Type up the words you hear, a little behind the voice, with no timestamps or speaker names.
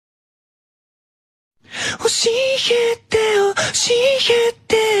教えてよ教え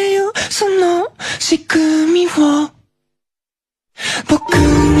てよその仕組みを僕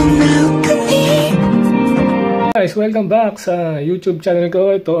の中に。Guys, welcome back sa YouTube channel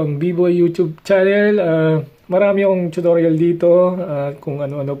ko. Ito ang B-Boy YouTube channel. Marami akong tutorial dito kung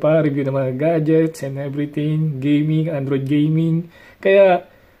ano-ano pa, review ng mga gadgets and everything, gaming, Android gaming. Kaya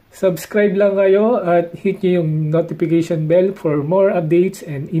subscribe lang kayo at hit nyo yung notification bell for more updates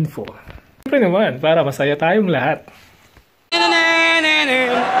and info. Siyempre naman, para masaya tayong lahat.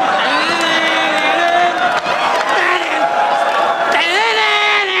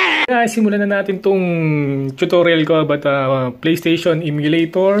 Simulan na natin tong tutorial ko about PlayStation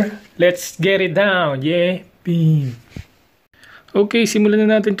Emulator. Let's get it down, yeah! Bing. Okay, simulan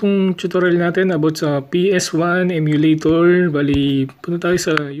na natin tong tutorial natin about sa PS1 Emulator. Bali, punta tayo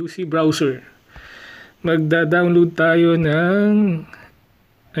sa UC browser. Magda-download tayo ng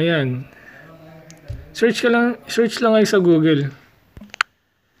ayan. Search lang kayo sa Google.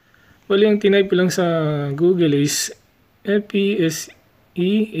 Bali, ang tinype lang sa Google is FPSE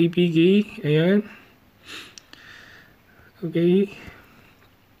APK, ayan. Okay.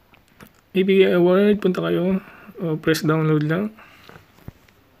 APK award, punta kayo. Press download lang.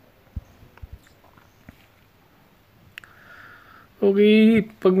 Okay,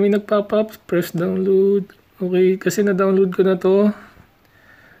 pag may nagpop up, press download. Okay, kasi na-download ko na to.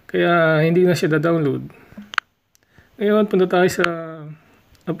 Kaya hindi na siya da-download. Ngayon, punta tayo sa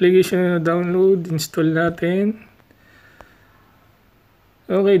application na download, install natin.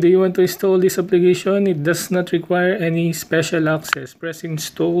 Okay, do you want to install this application? It does not require any special access. Press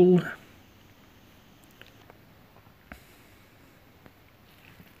install.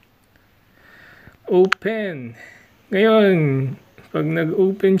 Open. Ngayon, pag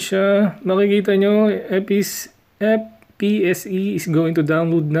nag-open siya, makikita nyo, FPSE is going to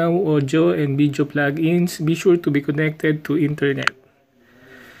download now audio and video plugins. Be sure to be connected to internet.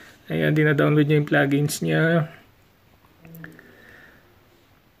 Ayan, dina-download niya yung plugins niya.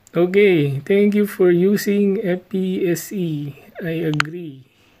 Okay, thank you for using FPSE. I agree.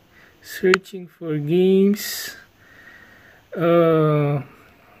 Searching for games.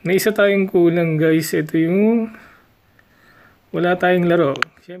 May isa tayong kulang, guys. Ito yung wala tayong laro.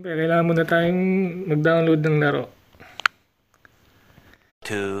 Siyempre, kailangan muna tayong mag-download ng laro.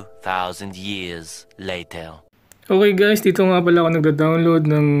 2,000 years later. Okay guys, dito nga pala ako nagda-download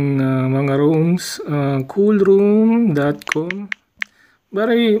ng mga ROMs. Coolroom.com.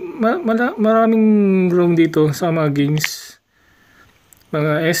 Maraming ROM dito sa mga games.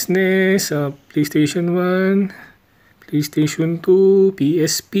 Mga SNES, PlayStation 1, PlayStation 2,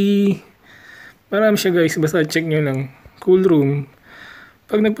 PSP. Marami siya guys, basta check nyo lang. Coolroom.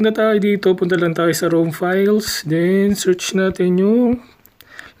 Pag nagpunta tayo dito, punta lang tayo sa ROM files. Then search natin yung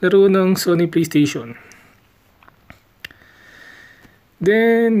laro ng Sony PlayStation.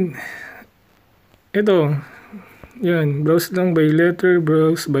 Then ito, yan, browse lang by letter,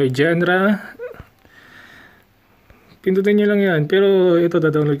 browse by genre. Pindutin nyo lang yan. Pero ito,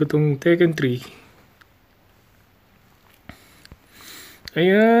 da-download ko itong Tekken 3.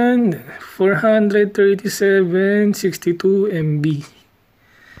 Ayan, 437.62 MB.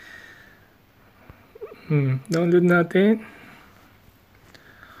 Download natin.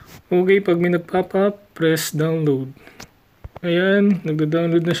 Okay, pag may nag-pop up, press download. Ayan,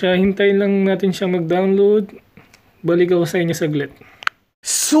 nagda-download na siya. Hintayin lang natin siya mag-download. Balik ako sa inyo saglit.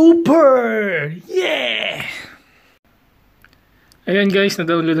 Super! Yeah! Ayan guys,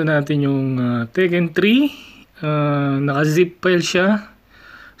 na-download na natin yung Tekken 3. Naka-zip file siya.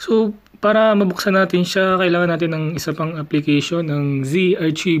 So, para mabuksan natin siya, kailangan natin ng isa pang application, ng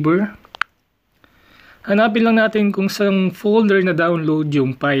Z-Archiver. Hanapin lang natin kung saan folder na download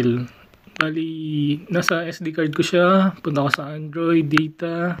yung file. Bali, nasa SD card ko siya. Punta ko sa Android,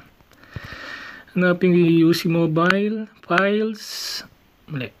 data. Hanapin yung UC Mobile, Files,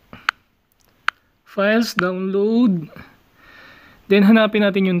 mali. Files, download. Then hanapin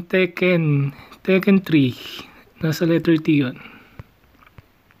natin yung Tekken 3. Nasa letter T yun.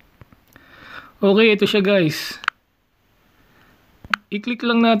 Okay, ito siya guys. I-click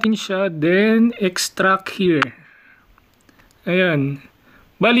lang natin siya, then extract here. Ayan.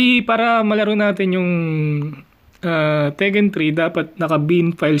 Bali, para malaro natin yung Tekken 3, dapat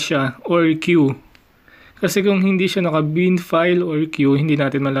naka-bin file siya or queue. Kasi kung hindi siya naka-bin file or queue, hindi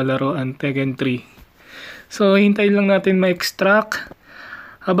natin malalaro ang Tekken 3. So, hintay lang natin ma-extract.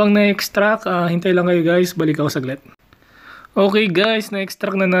 Habang na-extract, hintay lang kayo guys, balik ako saglit. Okay guys,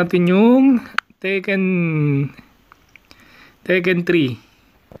 na-extract na natin yung Tekken 3.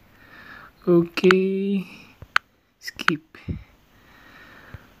 Okay. Skip.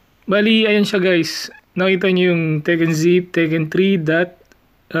 Bali, ayan siya guys. nakita nyo yung Tekken zip, Tekken 3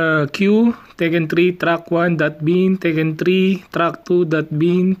 .q, Tekken 3 track 1.bin, Tekken 3 track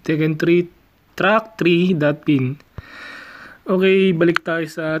 2.bin, Tekken 3 track 3.bin. Okay, balik tayo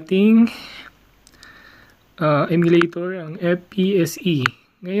sa ating emulator, ang FPSE.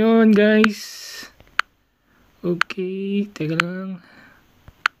 Ngayon guys, okay, teka lang,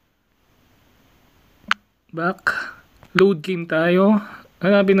 back, load game tayo.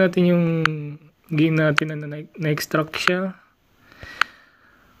 Hanapin natin yung game natin na na-extract siya.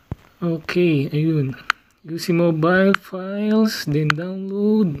 Okay, ayun. Using mobile files, then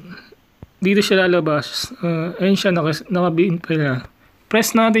download. Dito siya lalabas. Ayun siya, naka-bin pala.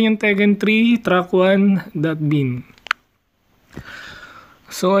 Press natin yung Tekken 3 track 1.bin.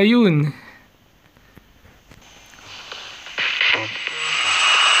 So, ayun.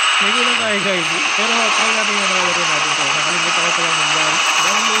 May kulang tayo guys. Pero try natin yung nakalaro natin ito. Nakalimutan ko palang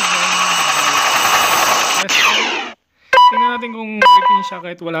mag-download ng tingnan natin kung working siya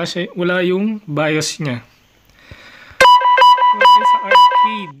kahit wala yung BIOS niya. Okay, sa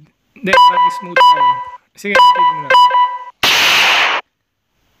arcade. Hindi, practice mode tayo. Sige, arcade muna.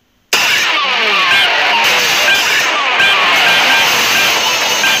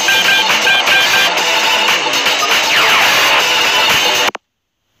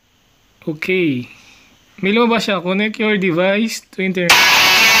 Okay. May lumabas siya. Connect your device to internet.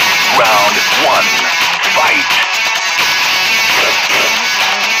 Round 1. Fight!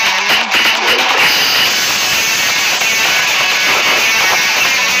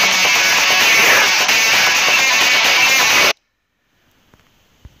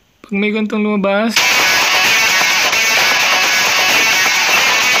 Pag may ganitong lumabas,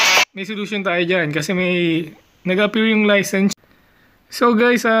 may solution tayo dyan kasi may nag-appear yung license. So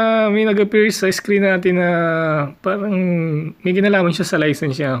guys, may nag-appear sa screen natin na parang may kinalaman siya sa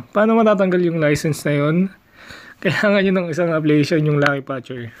license niya. Paano matatanggal yung license na yun? Kailangan nyo ng isang application, yung Lucky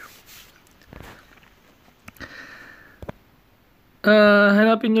Patcher.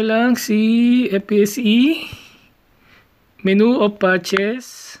 Hanapin nyo lang si FPSE, menu of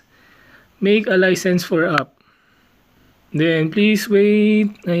patches, make a license for app. Then please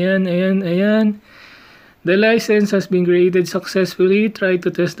wait. Ayan. The license has been created successfully. Try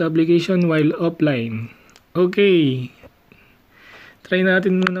to test the application while offline. Okay. Try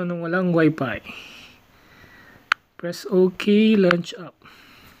natin muna nung walang Wi-Fi. Press OK. Launch up.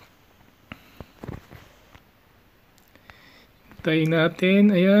 Try natin.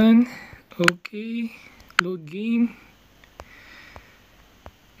 Ayan. Okay. Load game.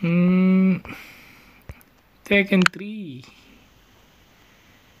 Tekken 3.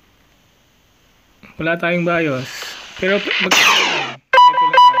 Wala tayong BIOS. Pero mag-ito lang. Ito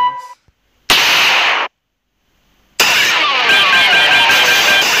lang BIOS.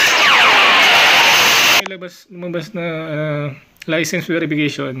 Lumabas na license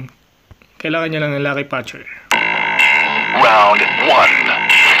verification. Kailangan niya lang ng Lucky Patcher. Round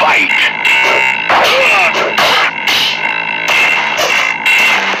 1. Fight!